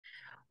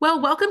Well,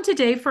 welcome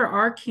today for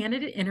our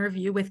candidate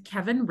interview with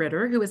Kevin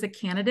Ritter, who is a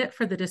candidate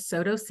for the De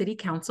Soto City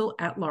Council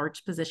at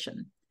large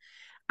position.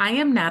 I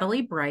am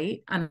Natalie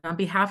Bright, and on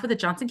behalf of the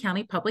Johnson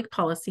County Public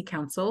Policy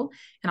Council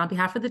and on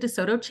behalf of the De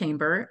Soto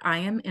Chamber, I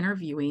am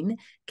interviewing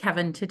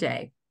Kevin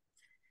today.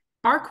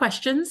 Our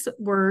questions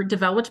were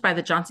developed by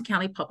the Johnson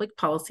County Public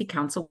Policy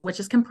Council,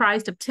 which is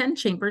comprised of 10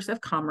 chambers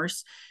of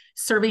commerce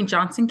serving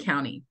Johnson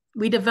County.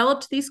 We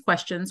developed these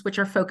questions, which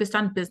are focused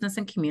on business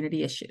and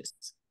community issues.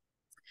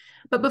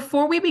 But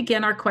before we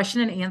begin our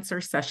question and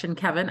answer session,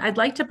 Kevin, I'd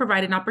like to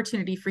provide an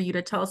opportunity for you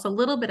to tell us a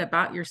little bit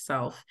about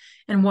yourself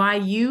and why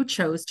you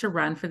chose to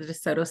run for the De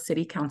Soto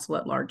City Council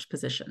at large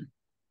position.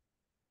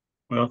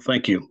 Well,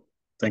 thank you.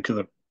 Thank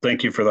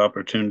you for the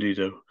opportunity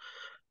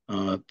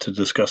to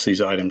discuss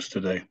these items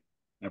today.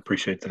 I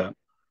appreciate that.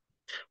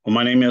 Well,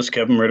 my name is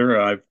Kevin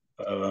Ritter.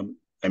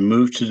 I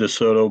moved to De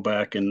Soto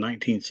back in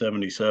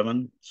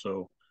 1977,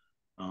 so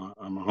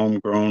I'm a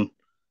homegrown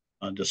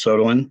De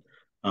Sotoan.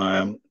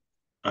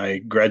 I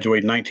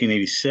graduated in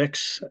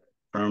 1986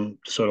 from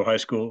De Soto High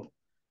School.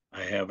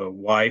 I have a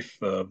wife,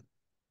 been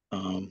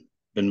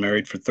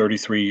married for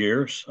 33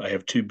 years. I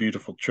have two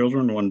beautiful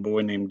children, one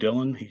boy named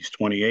Dylan, he's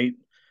 28,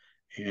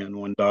 and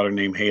one daughter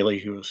named Haley,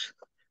 who is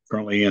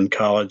currently in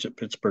college at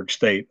Pittsburgh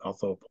State. I'll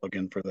throw a plug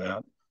in for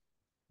that.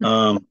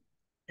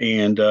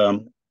 And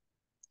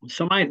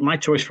So my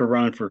choice for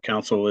running for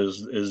council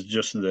is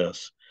just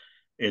this.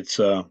 It's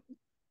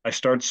I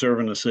started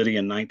serving the city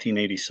in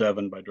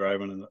 1987 by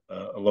driving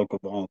a local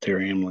volunteer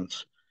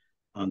ambulance.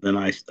 Then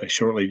I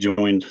shortly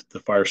joined the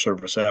fire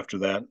service after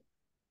that,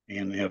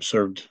 and have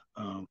served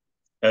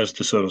as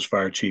DeSoto's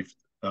fire chief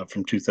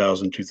from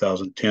 2000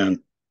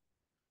 2010.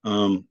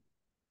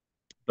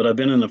 But I've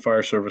been in the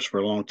fire service for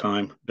a long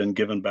time, been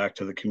giving back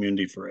to the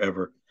community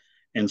forever,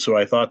 and so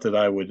I thought that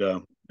I would.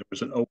 There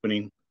was an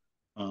opening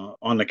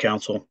on the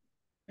council,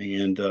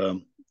 and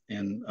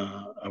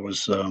I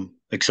was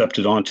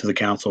accepted onto the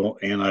council,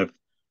 and I've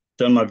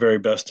done my very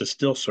best to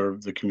still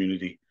serve the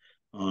community.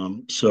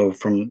 So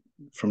from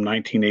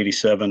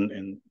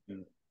 1987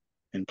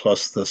 and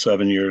plus the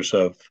 7 years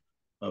of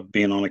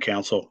being on the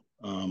council,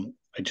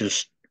 I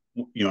just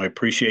I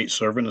appreciate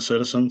serving the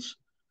citizens.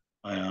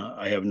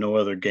 I have no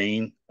other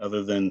gain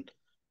other than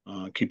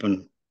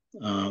keeping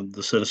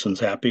the citizens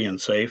happy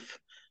and safe,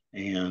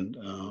 and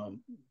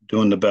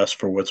doing the best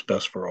for what's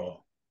best for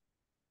all.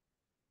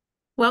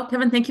 Well,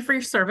 Kevin, thank you for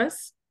your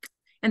service,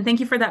 and thank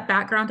you for that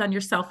background on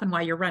yourself and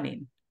why you're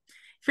running.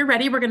 If you're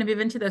ready, we're going to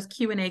move into those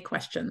Q&A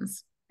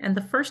questions. And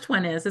the first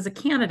one is, as a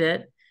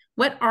candidate,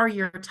 what are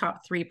your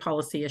top three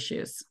policy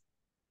issues?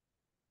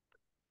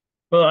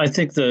 Well, I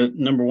think the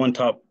number one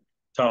top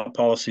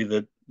policy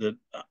that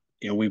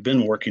we've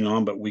been working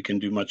on, but we can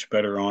do much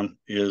better on,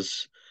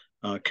 is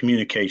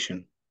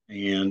communication.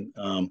 And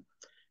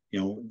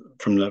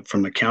from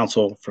the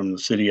council, from the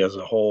city as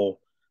a whole,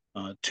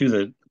 to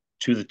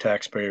the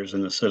taxpayers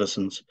and the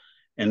citizens,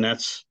 and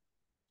that's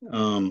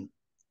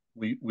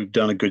we've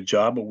done a good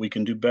job, but we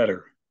can do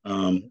better.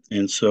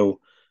 And so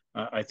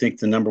I think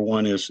the number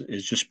one is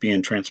just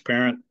being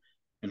transparent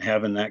and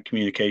having that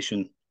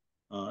communication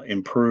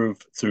improve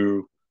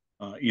through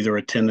either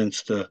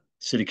attendance to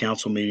city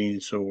council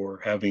meetings or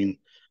having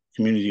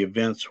community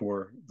events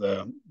where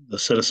the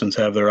citizens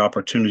have their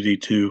opportunity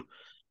to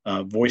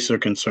voice their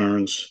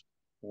concerns,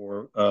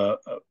 or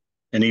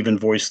and even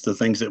voice the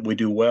things that we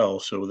do well,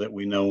 so that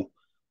we know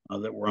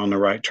that we're on the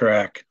right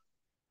track.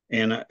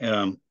 And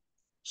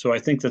so I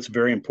think that's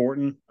very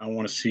important.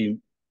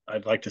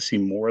 I'd like to see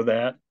more of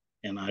that,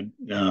 and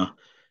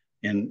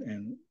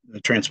and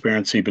the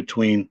transparency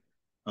between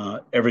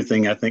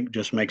everything, I think,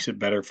 just makes it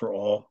better for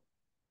all.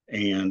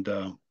 And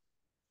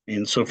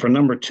so for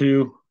number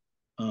two,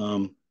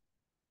 I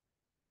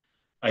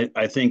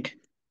think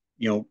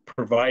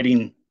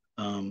providing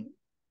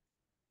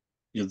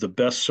the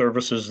best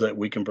services that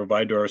we can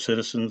provide to our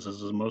citizens is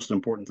the most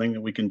important thing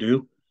that we can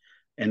do,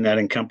 and that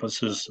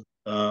encompasses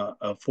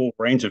a full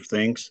range of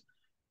things,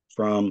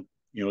 from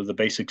the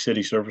basic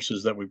city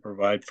services that we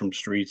provide, from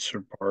streets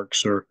or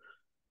parks or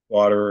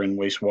water and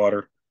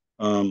wastewater,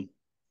 and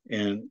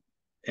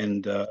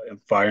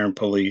fire and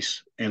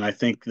police. And I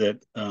think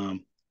that I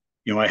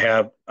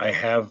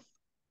have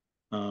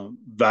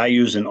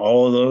values in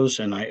all of those,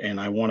 and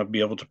I want to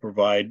be able to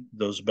provide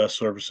those best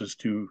services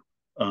to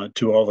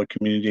all the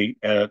community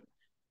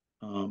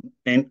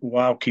and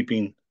while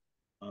keeping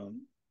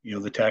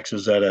the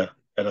taxes at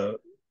a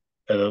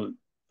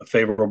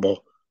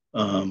favorable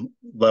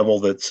level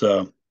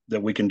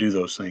that we can do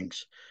those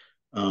things.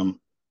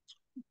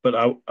 But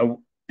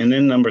and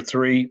then number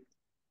three,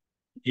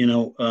 I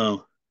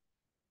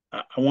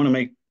want to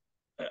make.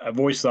 I've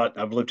always thought,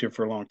 I've lived here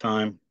for a long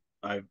time.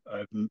 I've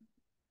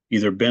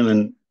either been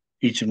in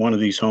each one of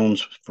these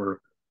homes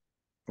for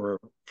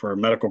a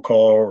medical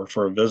call or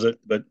for a visit,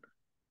 but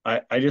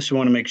I just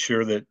want to make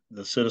sure that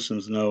the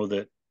citizens know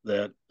that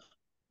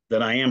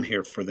I am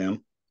here for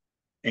them,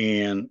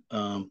 and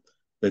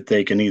that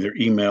they can either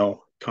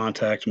email,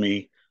 contact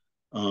me,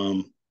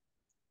 call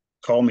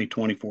me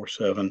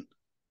 24/7.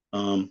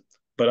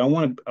 But but I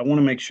want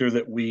to make sure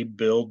that we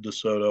build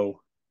DeSoto,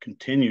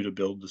 continue to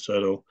build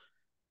DeSoto,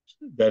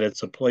 that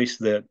it's a place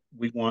that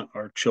we want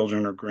our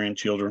children or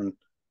grandchildren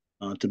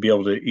to be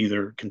able to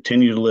either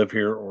continue to live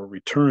here or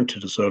return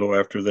to DeSoto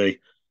after they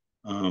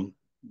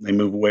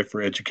move away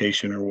for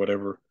education or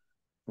whatever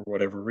for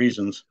whatever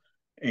reasons.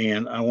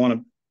 And I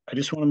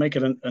just want to make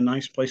it a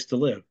nice place to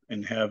live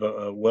and have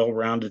a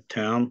well-rounded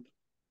town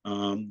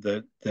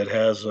that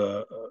has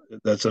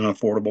that's an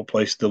affordable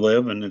place to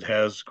live and it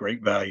has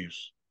great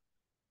values.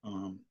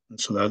 And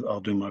so that I'll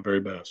do my very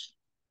best.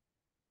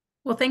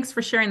 Well, thanks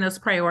for sharing those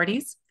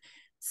priorities.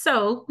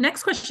 So,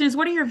 next question is,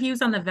 what are your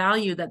views on the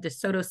value that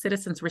DeSoto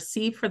citizens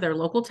receive for their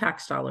local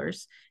tax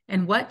dollars,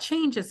 and what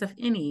changes, if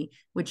any,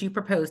 would you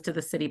propose to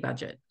the city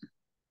budget?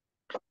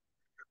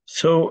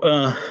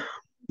 So,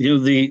 you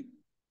know,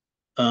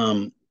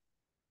 um,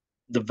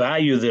 the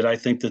value that I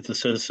think that the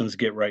citizens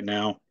get right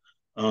now,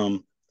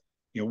 um,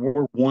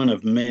 we're one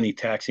of many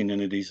taxing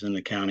entities in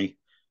the county,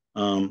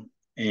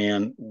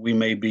 and we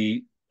may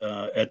be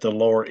at the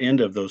lower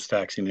end of those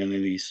taxing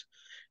entities,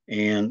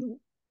 and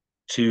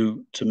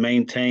to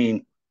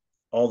maintain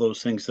all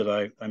those things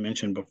that I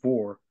mentioned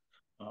before,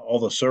 all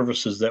the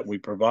services that we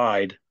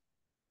provide,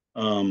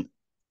 um,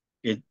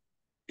 it,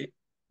 it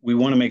we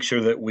want to make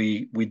sure that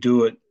we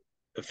do it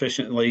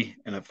efficiently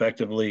and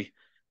effectively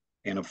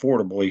and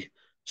affordably,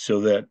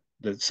 so that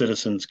the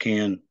citizens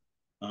can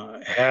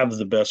have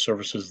the best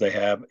services they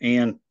have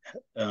and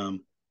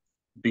um,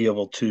 be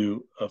able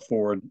to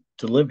afford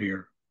to live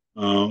here.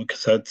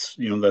 Because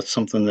that's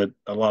something that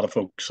a lot of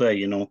folks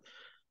say,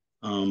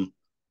 um,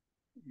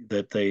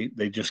 that they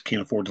just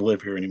can't afford to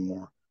live here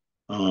anymore.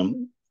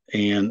 Um,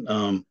 and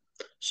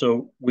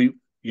so we're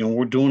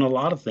doing a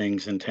lot of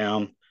things in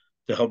town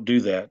to help do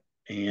that.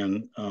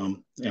 And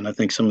I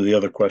think some of the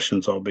other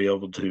questions I'll be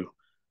able to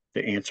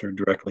answer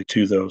directly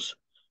to those.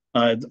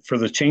 For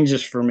the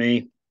changes for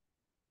me,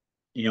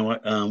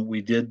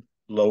 we did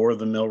lower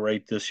the mill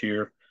rate this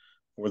year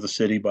for the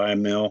city by a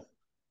mill,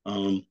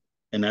 um,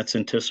 and that's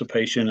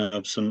anticipation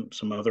of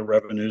some other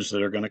revenues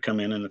that are going to come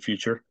in the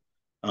future,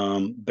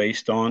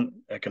 based on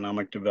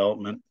economic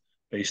development,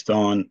 based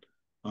on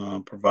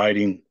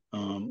providing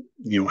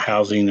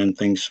housing and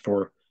things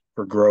for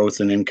growth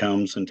and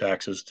incomes and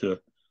taxes to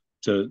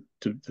the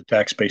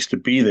tax base to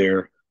be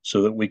there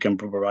so that we can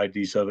provide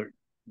these other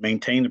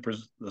maintain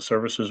the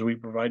services we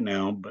provide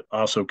now, but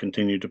also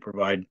continue to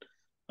provide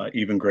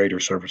even greater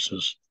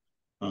services.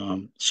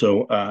 I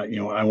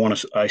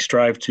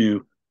strive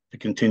to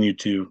continue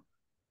to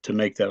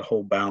make that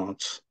whole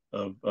balance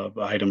of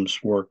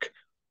items work,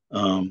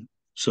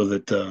 so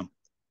that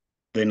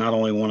they not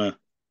only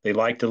they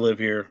like to live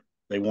here,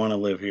 they want to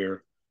live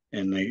here,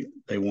 and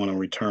they want to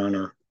return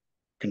or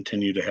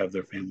continue to have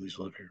their families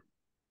live here.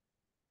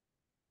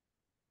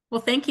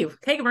 Well, thank you.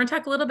 Okay, we're going to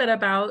talk a little bit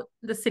about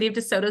the City of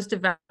DeSoto's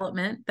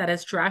development that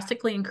has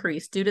drastically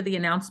increased due to the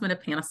announcement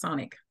of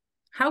Panasonic.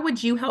 How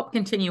would you help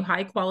continue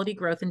high quality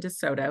growth in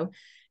DeSoto?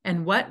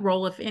 And what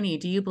role, if any,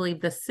 do you believe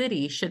the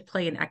city should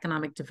play in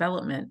economic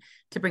development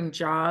to bring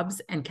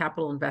jobs and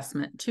capital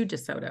investment to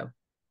DeSoto?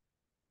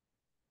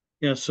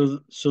 Yeah, so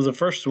the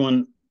first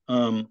one,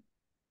 I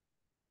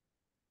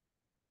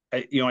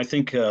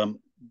think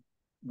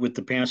with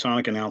the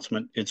Panasonic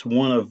announcement, it's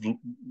one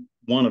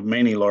of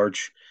many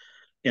large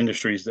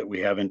industries that we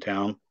have in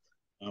town.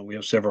 We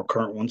have several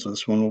current ones, and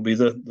this one will be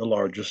the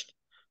largest.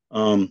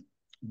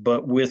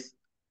 But with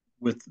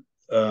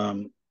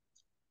um,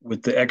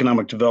 with the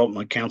Economic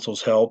Development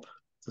Council's help,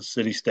 the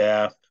city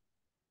staff,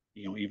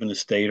 even the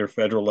state or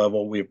federal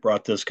level, we have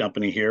brought this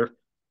company here.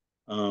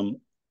 Um,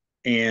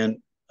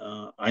 and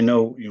I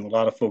know a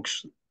lot of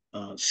folks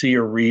see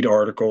or read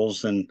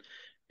articles and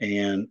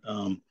and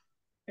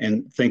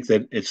think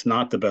that it's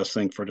not the best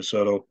thing for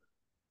DeSoto.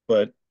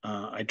 But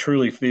I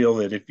truly feel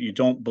that if you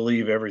don't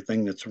believe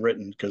everything that's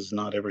written, because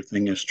not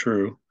everything is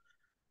true,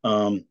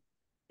 um,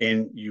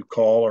 and you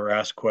call or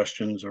ask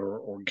questions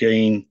or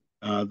gain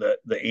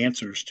the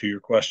answers to your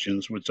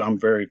questions, which I'm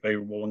very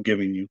favorable in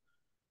giving you,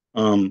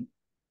 um,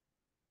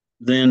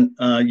 then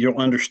you'll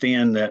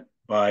understand that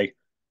by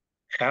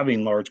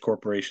having large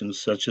corporations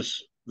such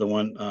as the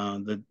one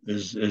that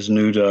is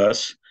new to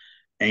us,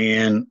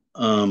 and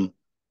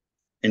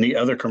any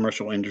other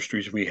commercial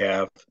industries we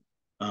have,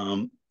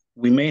 um,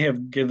 we may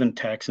have given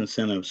tax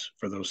incentives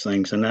for those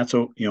things, and that's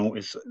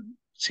it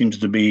seems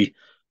to be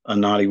a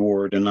naughty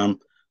word, and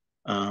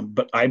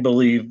but I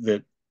believe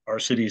that our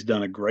city's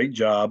done a great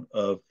job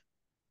of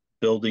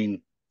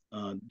building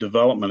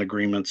development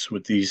agreements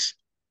with these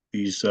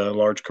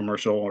large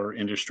commercial or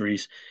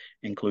industries,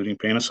 including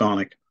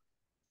Panasonic,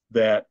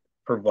 that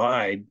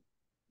provide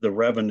the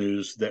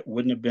revenues that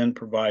wouldn't have been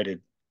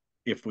provided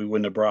if we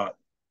wouldn't have brought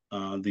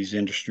these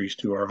industries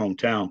to our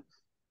hometown.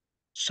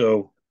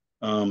 So,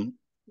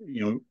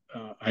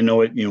 I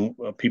know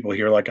it. People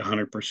hear like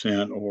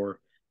 100%, or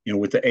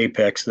with the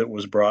Apex that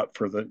was brought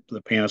for the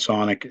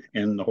Panasonic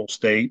in the whole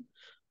state,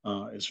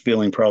 is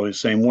feeling probably the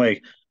same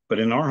way. But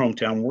in our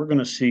hometown,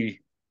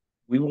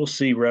 we will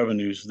see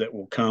revenues that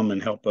will come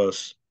and help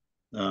us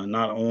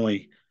not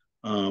only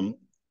um,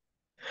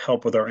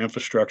 help with our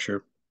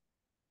infrastructure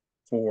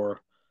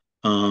for,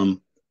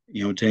 um,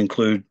 to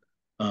include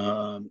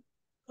um,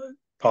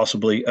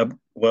 possibly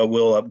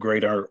we'll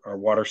upgrade our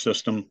water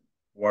system,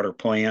 water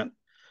plant,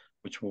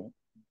 which will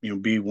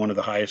be one of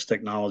the highest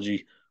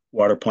technology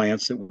water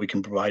plants that we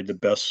can provide the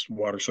best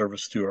water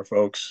service to our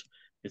folks.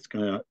 It's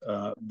gonna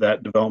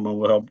that development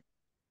will help,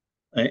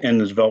 and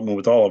the development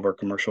with all of our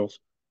commercials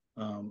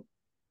um,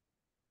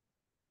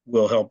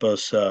 will help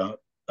us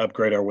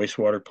upgrade our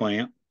wastewater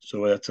plant.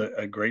 So that's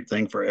a great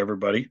thing for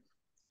everybody.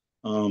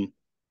 Um,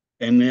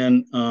 and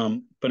then,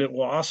 but it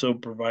will also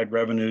provide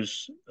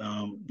revenues.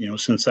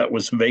 Since that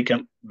was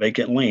vacant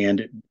land,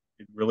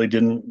 it really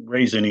didn't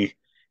raise any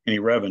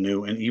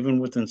revenue, and even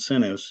with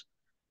incentives,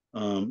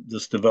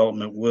 this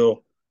development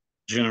will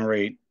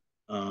generate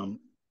um,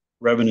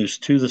 revenues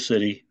to the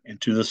city and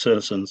to the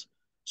citizens,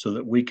 so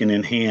that we can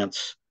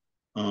enhance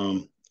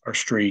our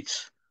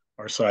streets,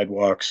 our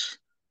sidewalks,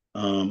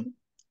 um,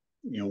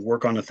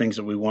 work on the things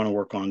that we want to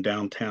work on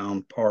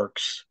downtown,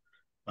 parks,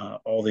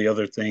 all the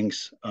other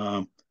things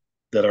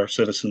that our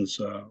citizens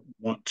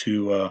want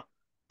to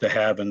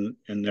have in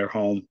their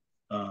home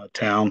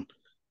town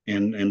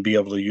and be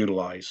able to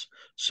utilize.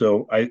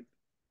 So I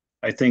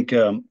think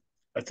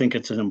I think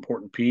it's an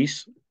important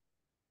piece,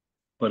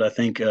 but I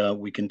think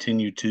we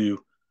continue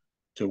to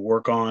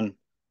work on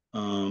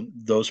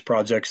those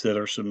projects that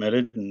are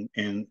submitted,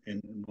 and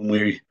when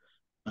we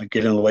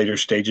get in the later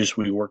stages,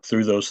 we work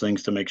through those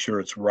things to make sure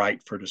it's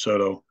right for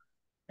DeSoto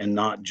and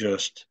not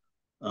just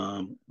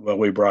well,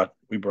 we brought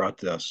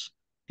this.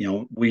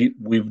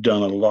 We've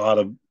done a lot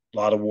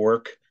of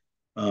work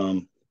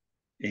and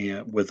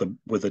with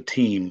a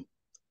team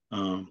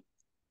um,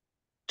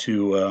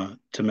 to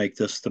make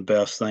this the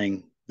best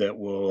thing that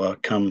will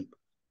come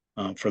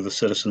for the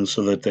citizens,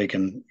 so that they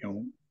can,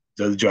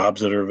 the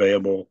jobs that are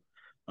available,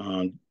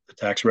 the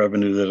tax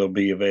revenue that'll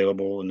be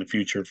available in the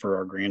future for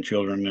our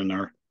grandchildren and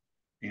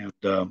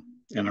uh,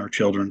 and our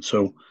children.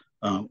 So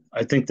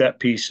I think that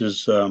piece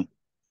is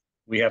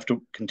we have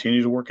to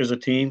continue to work as a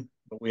team,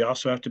 but we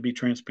also have to be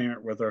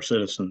transparent with our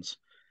citizens.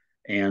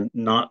 And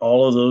not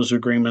all of those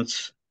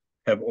agreements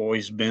have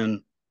always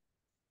been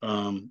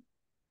um,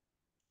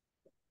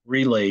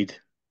 relayed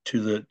to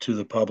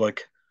the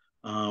public,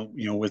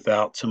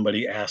 without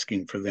somebody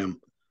asking for them.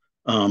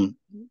 Um,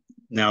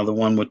 Now, the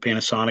one with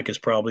Panasonic is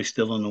probably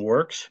still in the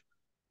works,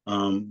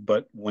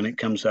 but when it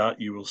comes out,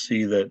 you will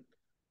see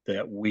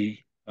that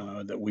we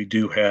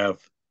do have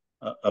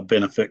a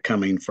benefit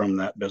coming from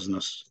that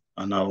business,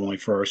 not only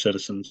for our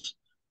citizens,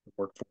 the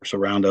workforce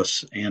around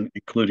us, and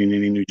including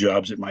any new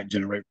jobs it might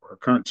generate for our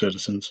current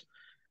citizens,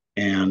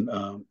 and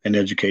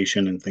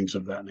education and things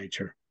of that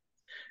nature.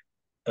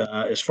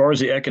 As far as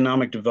the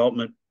economic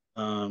development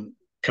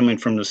coming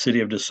from the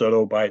city of De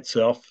Soto by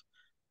itself,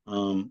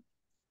 um,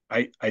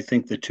 I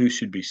think the two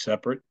should be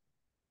separate,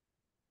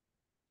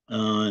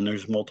 and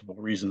there's multiple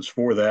reasons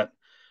for that.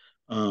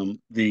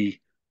 The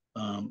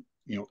um,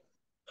 you know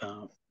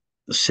uh,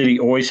 the city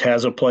always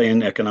has a play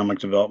in economic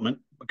development,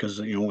 because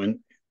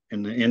in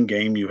the end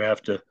game you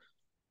have to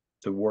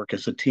work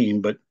as a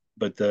team, but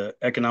the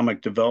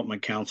Economic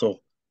Development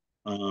Council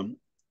um,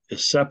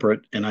 is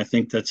separate, and I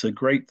think that's a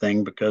great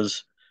thing,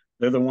 because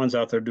they're the ones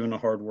out there doing the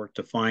hard work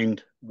to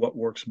find what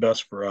works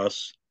best for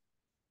us,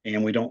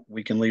 and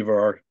we can leave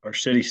our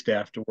city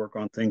staff to work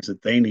on things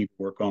that they need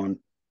to work on,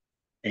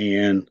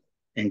 and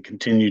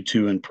continue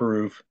to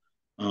improve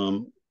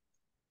um,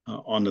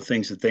 on the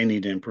things that they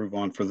need to improve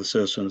on for the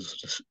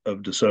citizens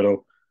of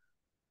DeSoto.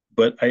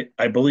 But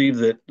I believe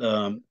that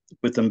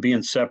with them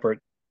being separate,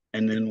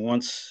 and then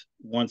once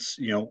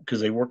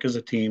because they work as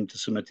a team to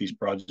submit these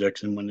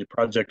projects, and when the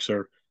projects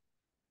are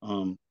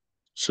um,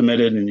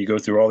 submitted and you go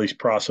through all these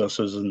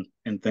processes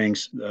and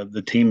things,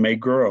 the team may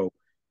grow,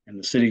 and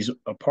the city's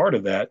a part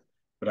of that.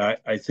 But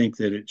I think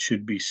that it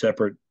should be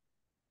separate,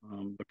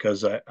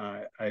 because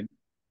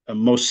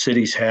most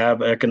cities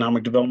have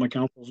economic development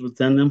councils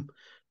within them,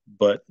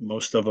 but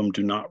most of them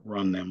do not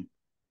run them.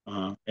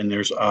 And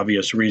there's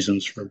obvious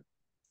reasons for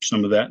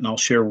some of that. And I'll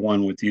share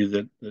one with you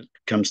that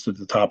comes to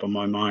the top of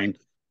my mind.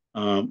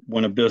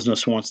 When a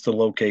business wants to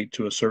locate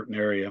to a certain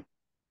area,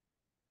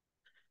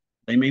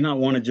 they may not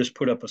want to just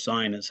put up a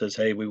sign that says,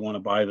 "Hey, we want to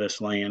buy this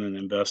land and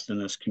invest in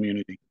this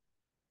community."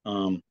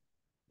 Um,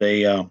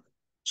 they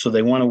So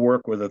they want to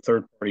work with a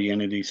third party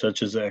entity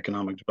such as the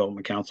Economic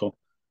Development Council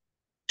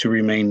to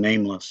remain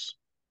nameless,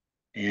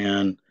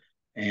 and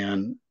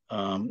and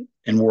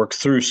work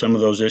through some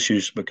of those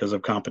issues because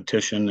of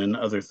competition and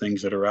other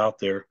things that are out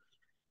there.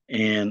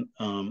 And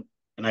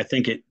I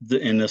think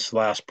in this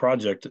last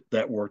project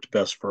that worked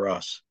best for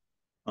us,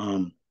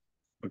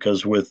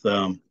 because with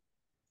the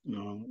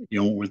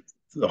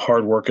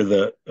hard work of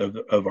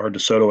our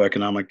DeSoto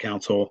Economic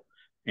Council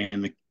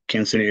and the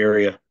Kansas City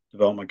Area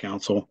Development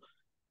Council,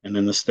 and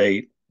then the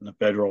state and the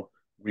federal,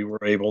 we were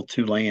able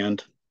to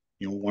land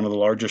one of the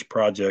largest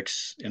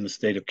projects in the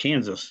state of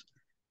Kansas.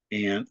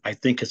 And I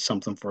think it's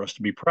something for us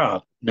to be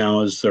proud.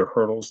 Now, is there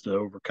hurdles to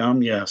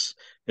overcome? Yes.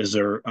 Is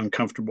there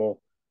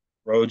uncomfortable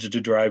roads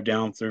to drive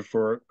down through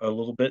for a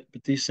little bit?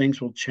 But these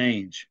things will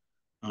change.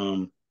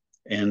 um,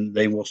 and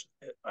they will.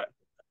 I,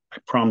 I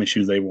promise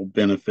you, they will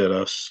benefit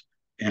us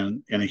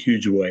in a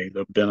huge way.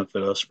 They'll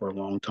benefit us for a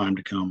long time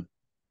to come.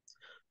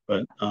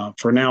 But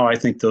for now, I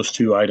think those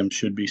two items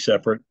should be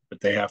separate,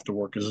 but they have to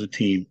work as a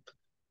team,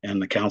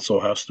 and the council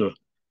has to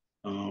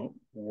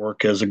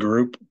work as a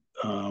group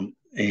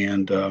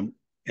and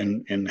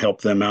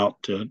help them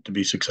out to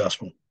be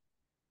successful.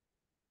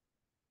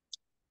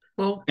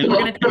 Well, And, we're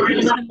going to talk a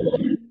little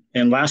bit.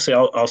 and lastly,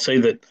 I'll say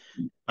that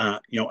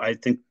I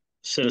think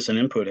citizen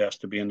input has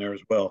to be in there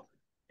as well,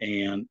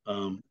 and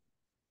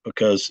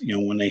because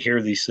when they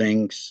hear these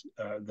things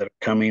that are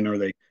coming or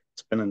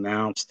it's been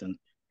announced and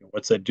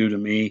what's that do to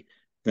me,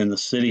 then the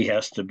city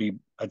has to be.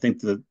 I think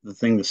the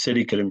thing the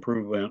city could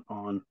improve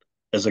on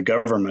as a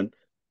government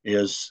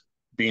is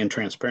being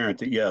transparent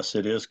that yes,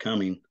 it is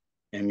coming,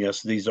 and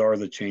yes, these are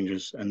the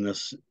changes, and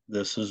this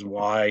is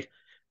why,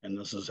 and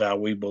this is how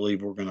we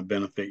believe we're going to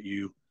benefit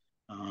you,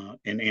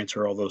 and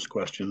answer all those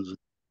questions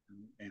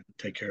and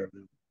take care of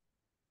them.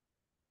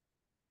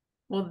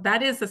 Well,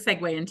 that is a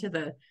segue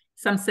into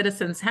some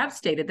citizens have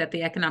stated that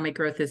the economic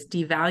growth is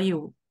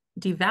devaluing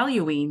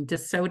De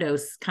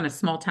Soto's kind of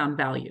small town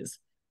values.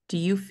 Do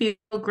you feel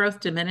growth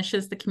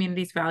diminishes the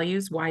community's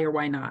values? Why or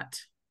why not?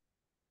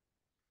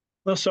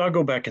 Well, so I'll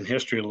go back in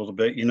history a little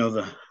bit.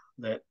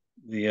 That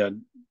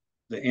the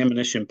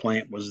ammunition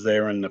plant was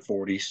there in the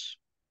 40s.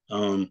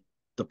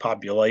 The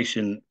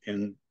population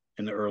in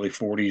the early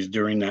 40s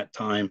during that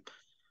time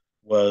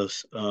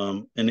was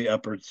in the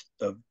upwards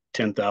of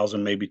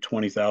 10,000, maybe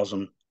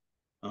 20,000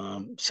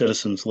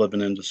 citizens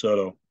living in De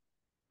Soto.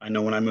 I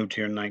know when I moved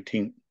here in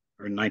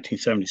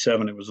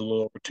 1977, it was a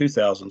little over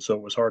 2,000. So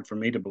it was hard for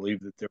me to believe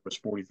that there was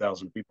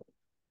 40,000 people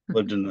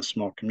lived in this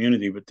small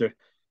community, but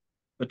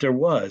there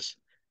was.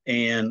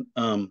 And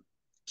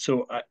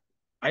so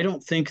I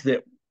don't think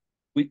that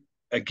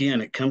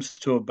again, it comes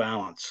to a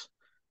balance.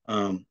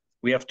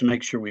 We have to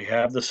make sure we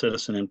have the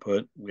citizen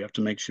input. We have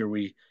to make sure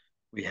we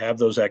have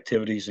those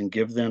activities and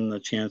give them the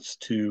chance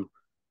to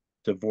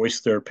voice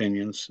their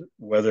opinions,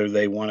 whether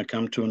they want to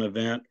come to an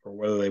event or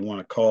whether they want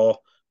to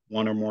call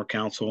one or more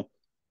council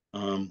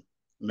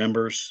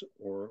members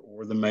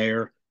or the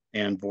mayor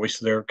and voice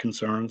their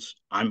concerns.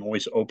 I'm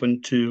always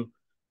open to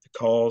the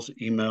calls,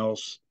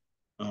 emails,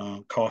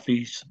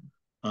 coffees,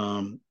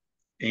 and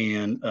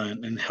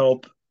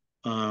help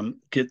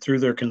get through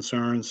their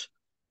concerns,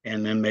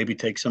 and then maybe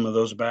take some of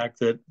those back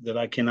that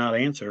I cannot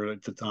answer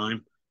at the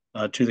time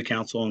to the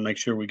council and make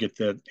sure we get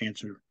that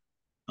answer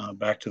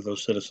back to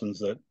those citizens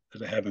that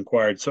have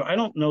inquired. So I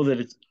don't know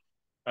that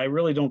I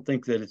really don't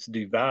think that it's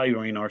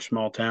devaluing our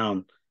small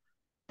town,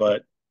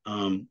 but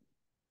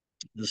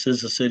this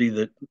is a city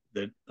that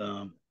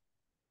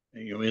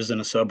is in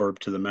a suburb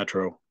to the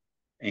metro,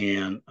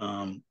 and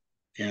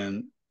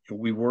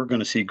we were going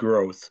to see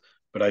growth,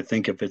 but I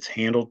think if it's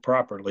handled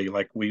properly,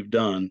 like we've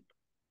done,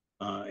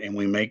 and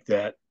we make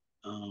that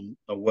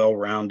a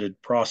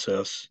well-rounded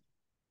process,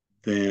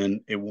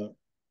 then it won't,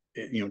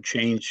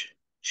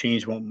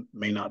 change won't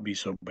may not be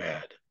so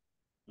bad.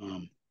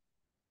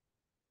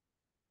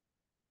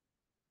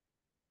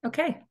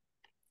 Okay.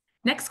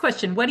 Next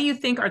question. What do you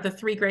think are the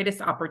three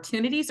greatest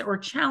opportunities or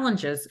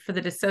challenges for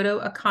the De Soto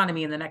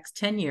economy in the next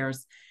 10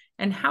 years?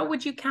 And how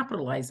would you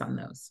capitalize on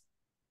those?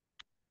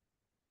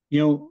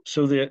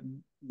 So the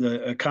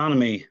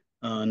economy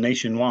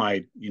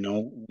nationwide,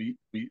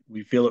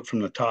 we feel it from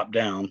the top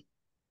down.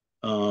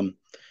 And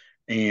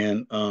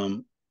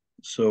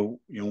so,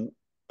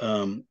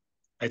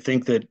 I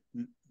think that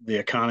the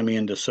economy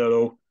in De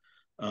Soto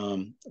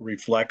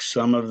reflects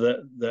some of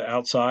the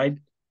outside,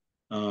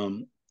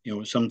 some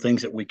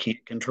things that we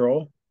can't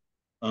control.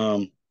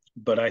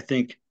 But I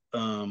think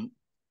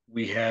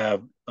we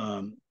have,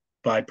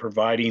 by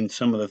providing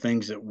some of the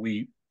things that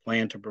we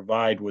plan to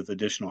provide with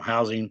additional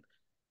housing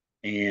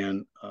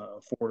and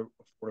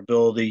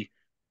affordability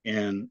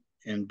and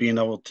being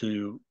able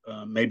to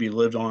maybe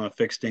live on a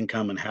fixed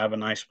income and have a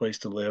nice place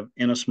to live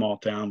in a small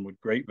town with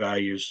great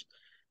values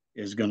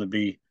is going to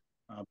be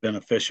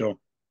beneficial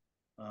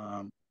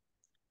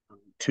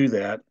to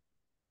that.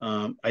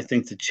 I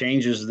think the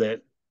changes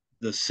that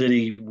the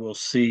city will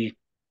see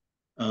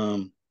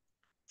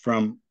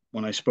from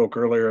when I spoke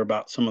earlier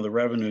about some of the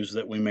revenues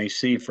that we may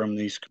see from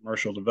these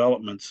commercial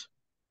developments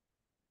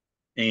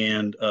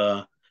and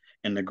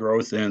the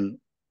growth and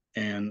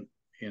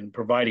in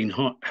providing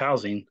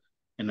housing,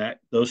 and that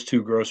those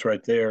two growths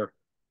right there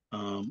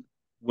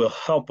will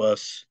help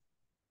us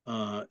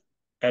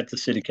at the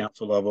city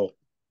council level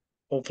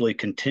hopefully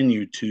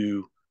continue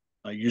to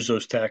use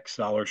those tax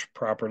dollars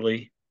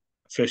properly,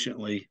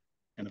 efficiently,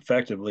 and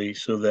effectively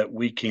so that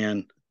we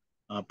can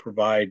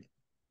provide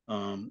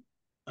a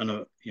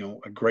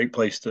great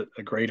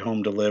a great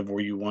home to live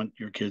where you want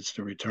your kids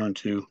to return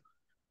to,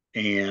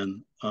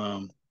 and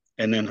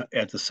then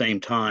at the same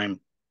time,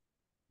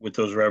 with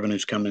those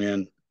revenues coming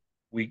in,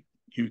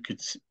 you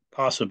could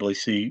possibly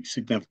see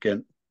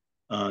significant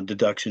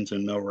deductions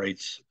in mill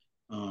rates.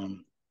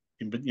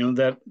 But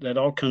that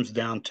all comes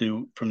down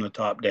to from the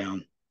top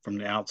down, from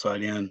the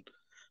outside in.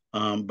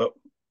 But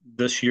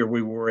this year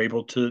we were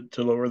able to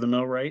lower the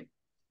mill rate,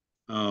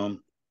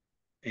 um,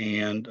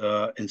 and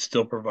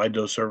still provide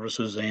those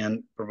services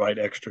and provide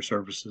extra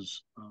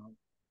services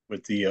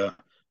with the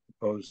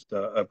proposed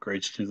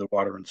upgrades to the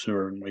water and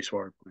sewer and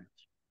wastewater plants.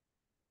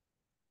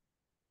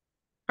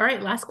 All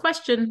right, last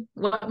question.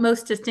 What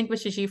most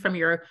distinguishes you from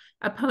your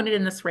opponent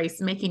in this race,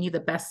 making you the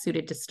best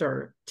suited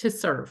to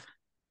serve?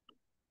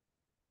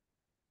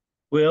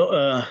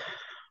 Well,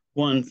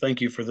 one,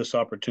 thank you for this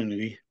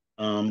opportunity.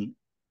 Um,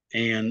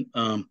 and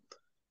um,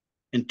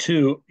 and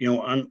two,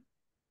 I'm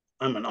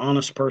an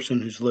honest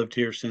person who's lived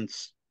here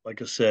since,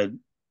 like I said,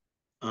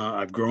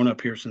 I've grown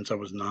up here since I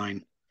was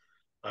 9.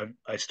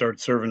 I started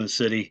serving the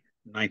city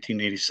in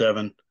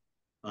 1987,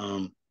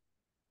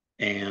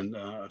 and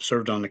I've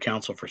served on the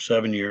council for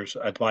 7 years.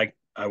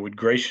 I would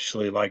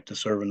graciously like to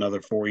serve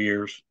another 4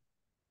 years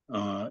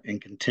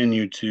and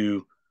continue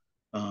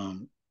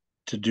um,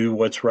 to do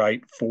what's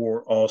right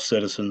for all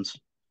citizens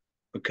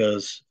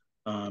because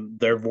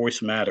their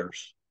voice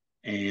matters,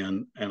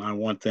 and I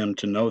want them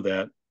to know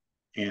that,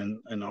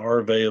 and our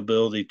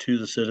availability to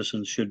the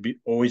citizens should be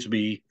always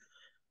be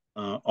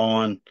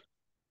on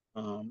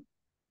um,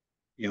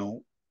 you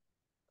know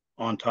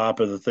on top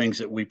of the things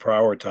that we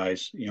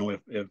prioritize.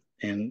 If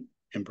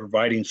in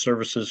providing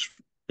services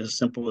as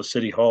simple as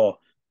City Hall,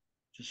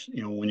 just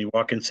when you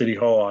walk in City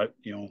Hall,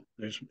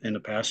 there's in the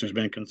past there's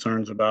been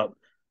concerns about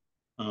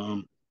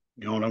um,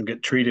 don't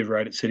get treated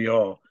right at City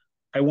Hall.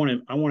 I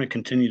want to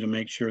continue to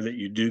make sure that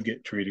you do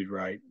get treated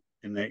right,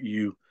 and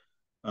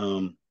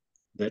um,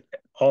 that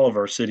all of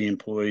our city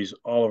employees,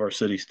 all of our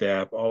city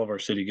staff, all of our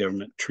city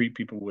government treat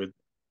people with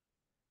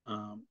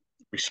um,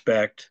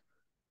 respect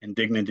and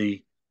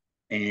dignity,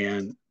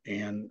 and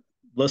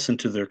listen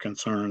to their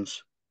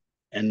concerns,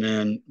 and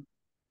then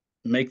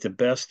make the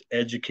best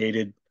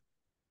educated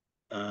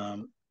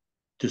um,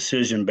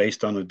 decision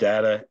based on the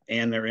data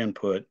and their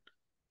input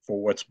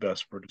for what's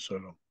best for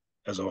DeSoto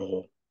as a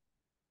whole.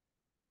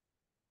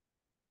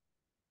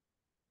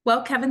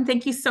 Well, Kevin,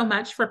 thank you so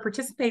much for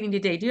participating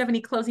today. Do you have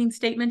any closing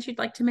statements you'd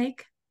like to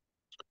make?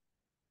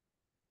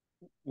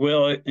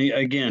 Well,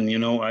 again,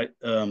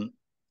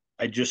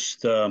 I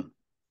just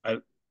I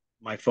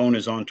my phone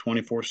is on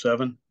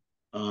 24/7.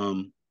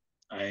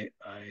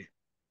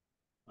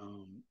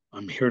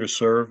 I'm here to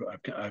serve.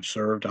 I've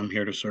served. I'm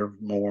here to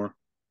serve more.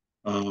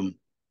 Um,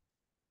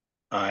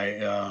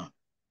 I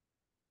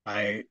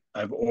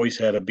I've always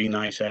had a be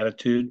nice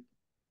attitude,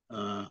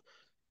 uh,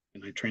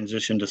 and I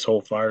transitioned this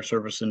whole fire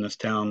service in this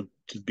town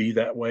to be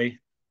that way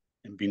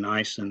and be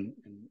nice and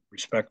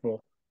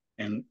respectful,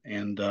 and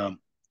and um,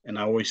 and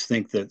I always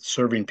think that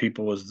serving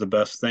people is the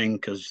best thing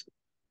because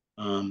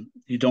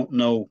you don't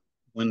know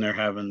when they're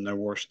having their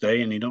worst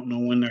day, and you don't know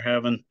when they're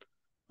having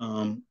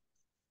um,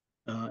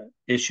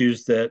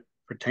 issues that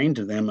pertain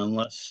to them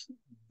unless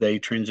they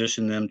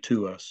transition them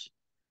to us.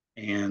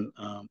 And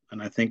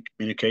I think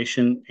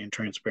communication and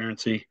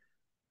transparency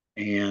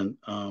and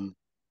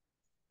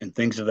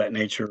things of that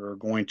nature are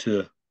going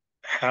to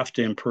have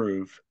to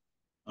improve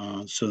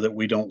so that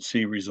we don't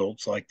see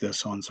results like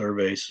this on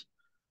surveys,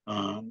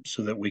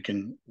 so that we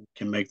can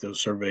make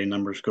those survey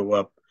numbers go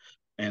up,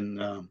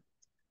 and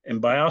and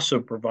by also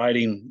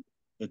providing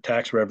the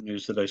tax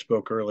revenues that I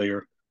spoke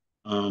earlier,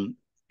 um,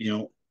 you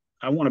know,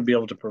 I want to be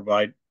able to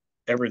provide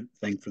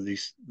everything for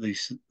these the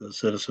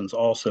citizens,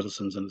 all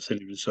citizens in the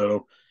city of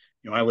DeSoto.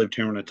 I lived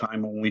here in a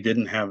time when we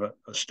didn't have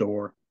a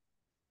store,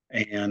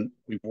 and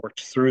we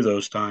worked through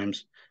those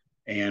times,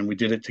 and we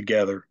did it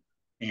together.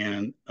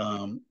 And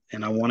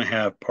I want to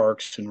have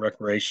parks and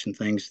recreation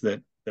things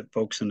that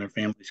folks and their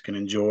families can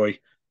enjoy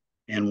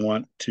and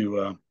want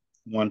to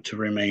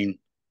remain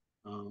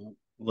uh,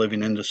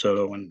 living in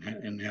DeSoto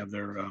and have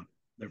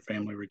their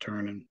family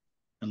return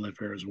and live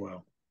here as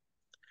well.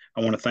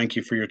 I want to thank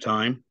you for your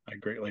time. I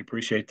greatly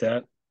appreciate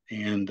that,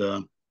 and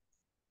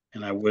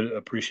I would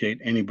appreciate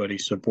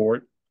anybody's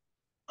support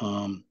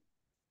um,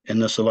 in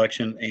this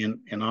election,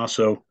 and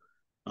also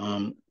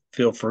um,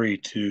 feel free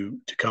to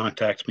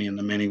contact me in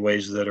the many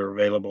ways that are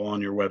available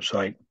on your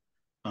website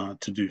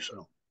to do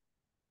so.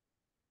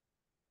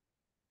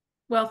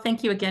 Well,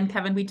 thank you again,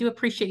 Kevin. We do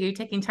appreciate you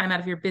taking time out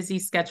of your busy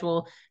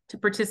schedule to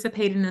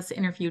participate in this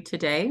interview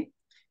today.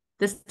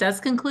 This does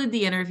conclude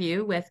the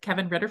interview with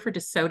Kevin Ritter for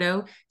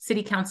DeSoto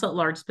City Council at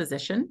Large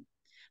position.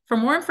 For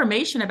more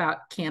information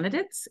about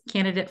candidates,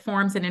 candidate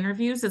forms and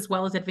interviews, as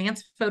well as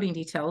advanced voting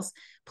details,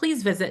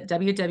 please visit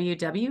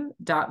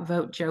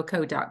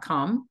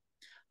www.votejoco.com.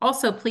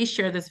 Also, please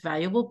share this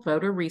valuable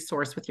voter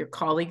resource with your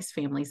colleagues,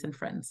 families, and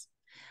friends.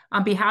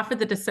 On behalf of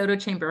the DeSoto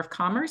Chamber of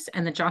Commerce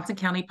and the Johnson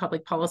County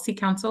Public Policy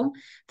Council,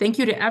 thank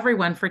you to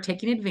everyone for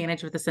taking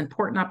advantage of this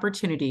important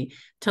opportunity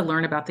to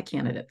learn about the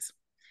candidates.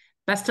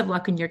 Best of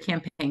luck in your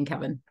campaign,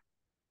 Kevin.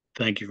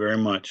 Thank you very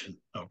much.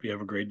 I hope you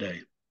have a great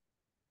day.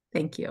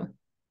 Thank you.